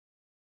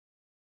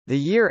The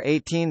year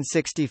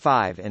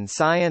 1865 in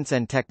science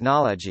and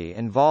technology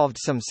involved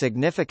some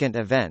significant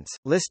events,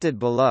 listed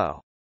below.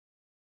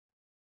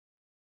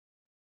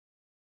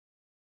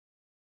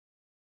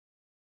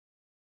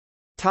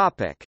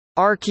 Topic: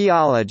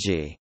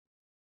 Archaeology.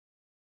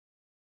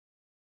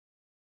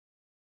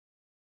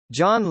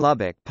 John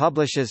Lubbock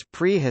publishes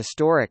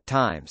Prehistoric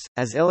Times,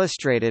 as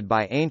illustrated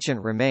by ancient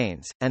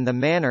remains, and the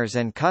manners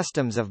and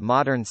customs of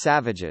modern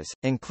savages,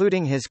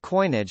 including his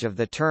coinage of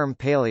the term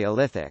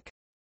Paleolithic.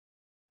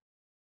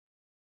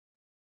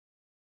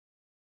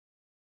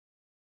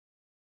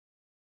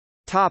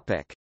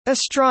 Topic: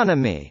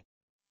 Astronomy.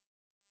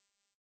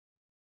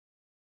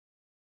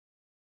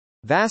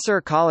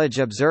 Vassar College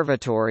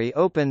Observatory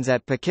opens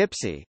at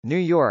Poughkeepsie, New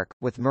York,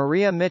 with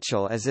Maria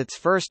Mitchell as its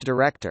first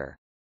director.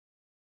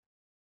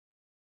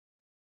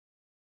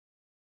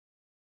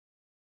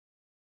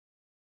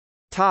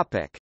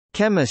 Topic: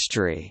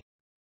 Chemistry.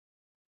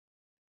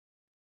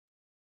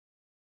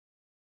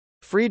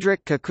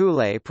 Friedrich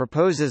Kekulé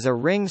proposes a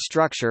ring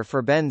structure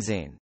for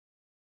benzene.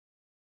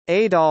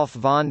 Adolf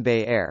von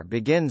Baeyer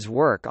begins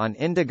work on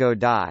indigo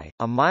dye,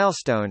 a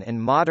milestone in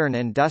modern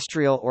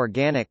industrial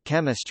organic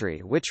chemistry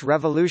which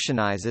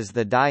revolutionizes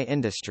the dye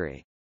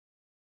industry.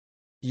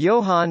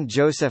 Johann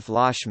Joseph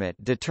Loschmidt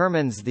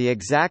determines the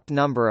exact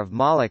number of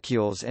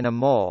molecules in a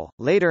mole,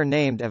 later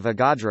named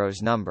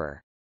Avogadro's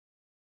number.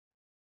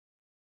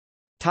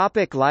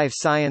 Topic: Life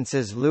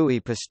sciences. Louis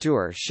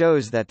Pasteur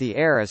shows that the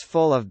air is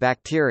full of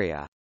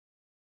bacteria.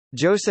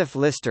 Joseph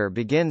Lister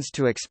begins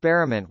to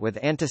experiment with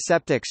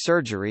antiseptic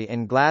surgery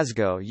in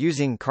Glasgow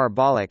using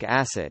carbolic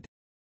acid.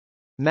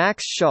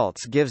 Max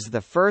Schultz gives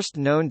the first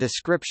known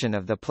description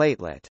of the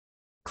platelet.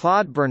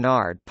 Claude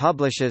Bernard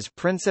publishes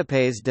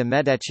Principes de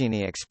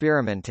Medicini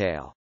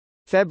Experimentale.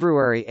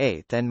 February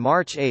 8 and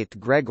March 8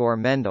 Gregor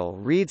Mendel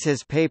reads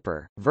his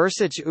paper,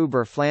 Versuche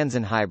über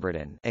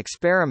Pflanzenhybriden,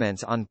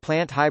 Experiments on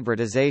Plant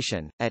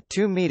Hybridization, at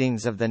two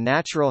meetings of the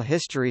Natural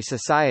History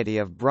Society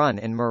of Brunn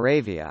in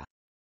Moravia.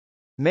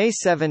 May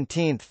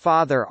 17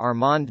 Father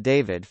Armand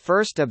David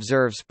first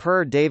observes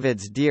Per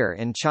David's deer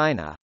in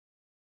China.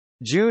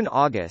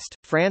 June–August,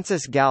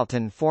 Francis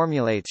Galton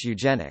formulates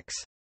eugenics.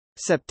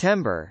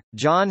 September,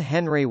 John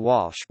Henry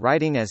Walsh,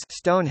 writing as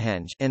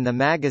Stonehenge in the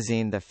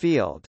magazine The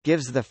Field,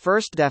 gives the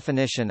first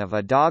definition of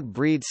a dog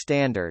breed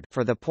standard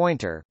for the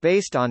pointer,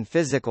 based on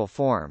physical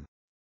form.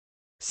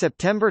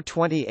 September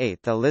 28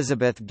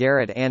 Elizabeth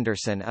Garrett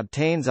Anderson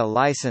obtains a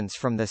license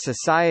from the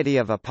Society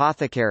of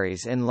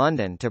Apothecaries in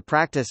London to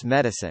practice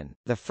medicine,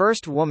 the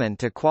first woman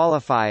to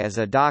qualify as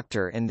a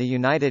doctor in the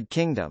United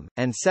Kingdom,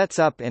 and sets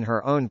up in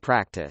her own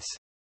practice.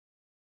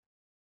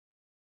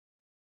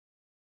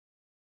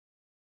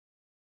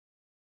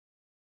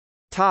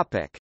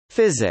 Topic: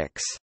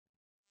 Physics.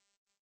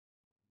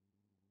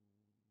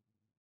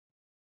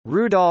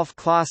 Rudolf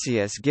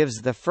Clausius gives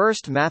the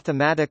first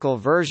mathematical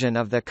version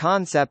of the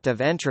concept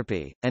of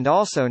entropy, and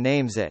also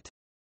names it.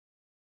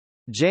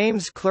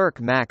 James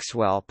Clerk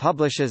Maxwell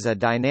publishes a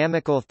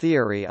dynamical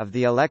theory of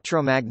the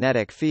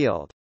electromagnetic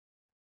field.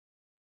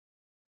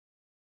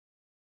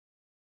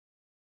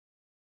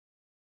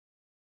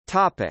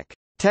 Topic: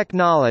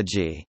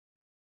 Technology.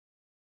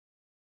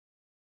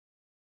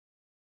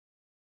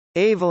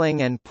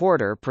 Aveling and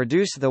Porter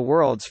produce the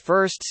world's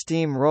first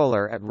steam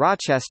roller at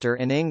Rochester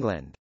in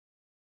England.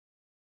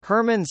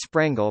 Hermann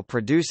Sprengel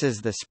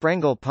produces the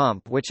Sprengel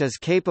pump, which is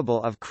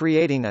capable of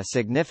creating a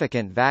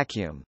significant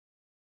vacuum.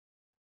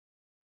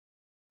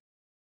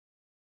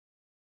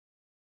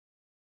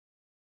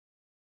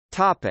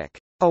 Topic: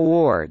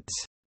 Awards.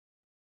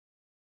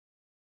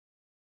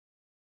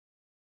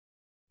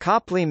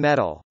 Copley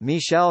Medal,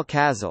 Michel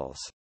Cazals.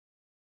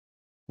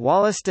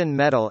 Wollaston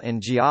Medal in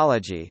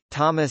Geology,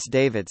 Thomas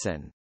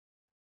Davidson.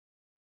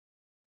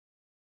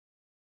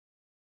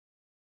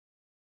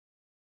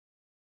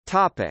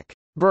 Topic: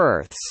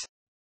 Births.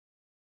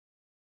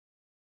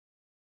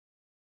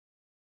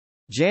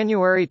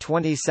 January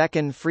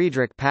 22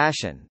 Friedrich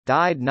Paschen,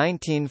 died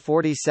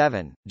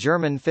 1947,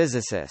 German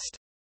physicist.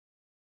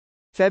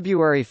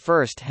 February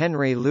 1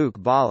 Henry Luke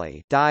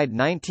Bally, died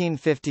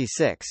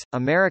 1956,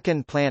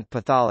 American plant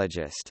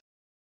pathologist.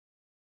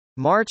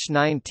 March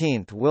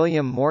 19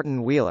 William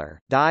Morton Wheeler,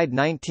 died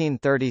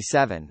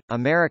 1937,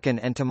 American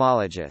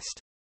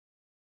entomologist.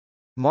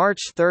 March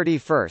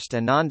 31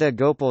 Ananda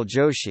Gopal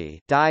Joshi,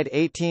 died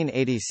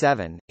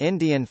 1887,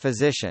 Indian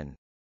physician.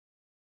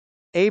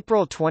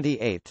 April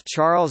 28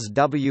 Charles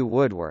W.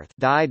 Woodworth,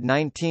 died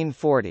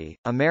 1940,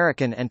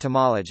 American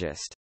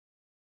entomologist.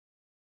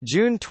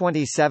 June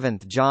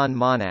 27 John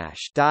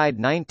Monash, died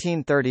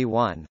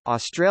 1931,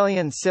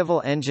 Australian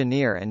civil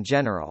engineer and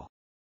general.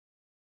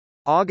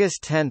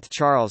 August 10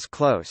 Charles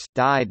Close,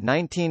 died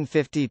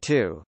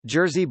 1952,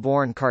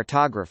 Jersey-born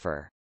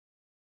cartographer.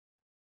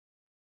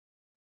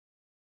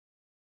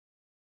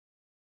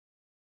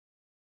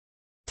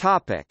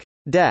 Topic: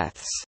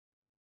 Deaths.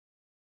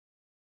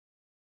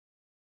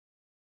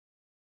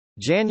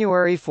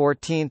 January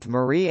 14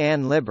 Marie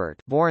Anne Libert,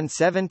 born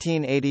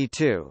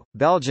 1782,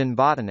 Belgian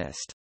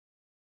botanist.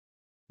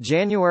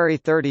 January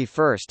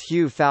 31 –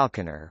 Hugh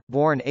Falconer,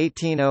 born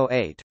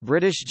 1808,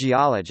 British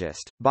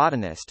geologist,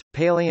 botanist,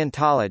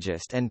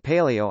 paleontologist and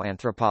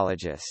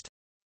paleoanthropologist.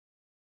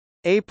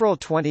 April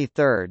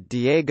 23 –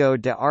 Diego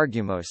de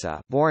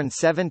Argumosa, born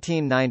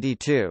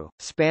 1792,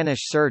 Spanish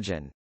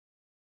surgeon.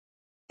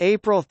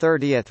 April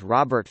 30 –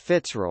 Robert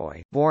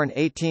Fitzroy, born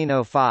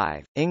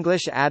 1805,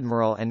 English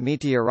admiral and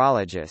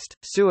meteorologist,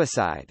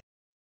 suicide.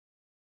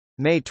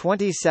 May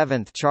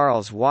 27 –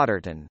 Charles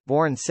Waterton,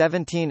 born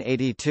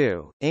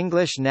 1782,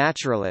 English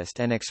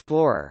naturalist and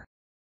explorer.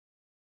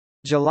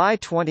 July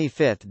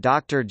 25 –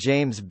 Dr.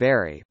 James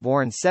Barry,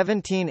 born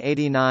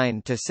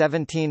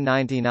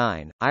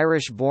 1789–1799,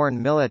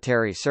 Irish-born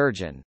military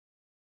surgeon.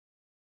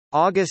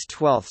 August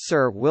 12 –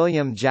 Sir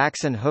William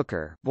Jackson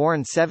Hooker, born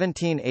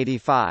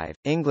 1785,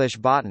 English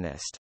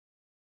botanist.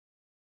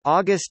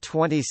 August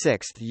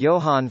 26 –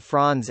 Johann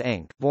Franz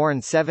Encke, born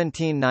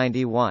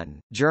 1791,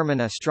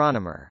 German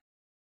astronomer.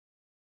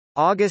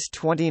 August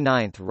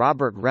 29 –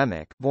 Robert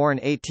Remak, born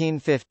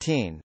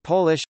 1815,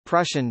 Polish,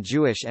 Prussian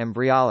Jewish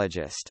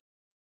embryologist.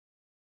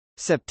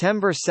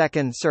 September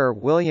 2 – Sir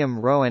William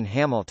Rowan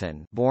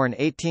Hamilton, born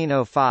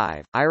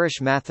 1805,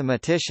 Irish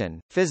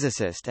mathematician,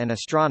 physicist and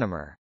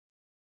astronomer.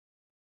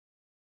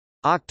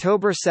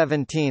 October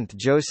 17 –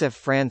 Joseph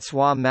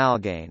François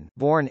Malgain,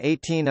 born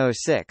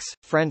 1806,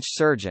 French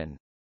surgeon.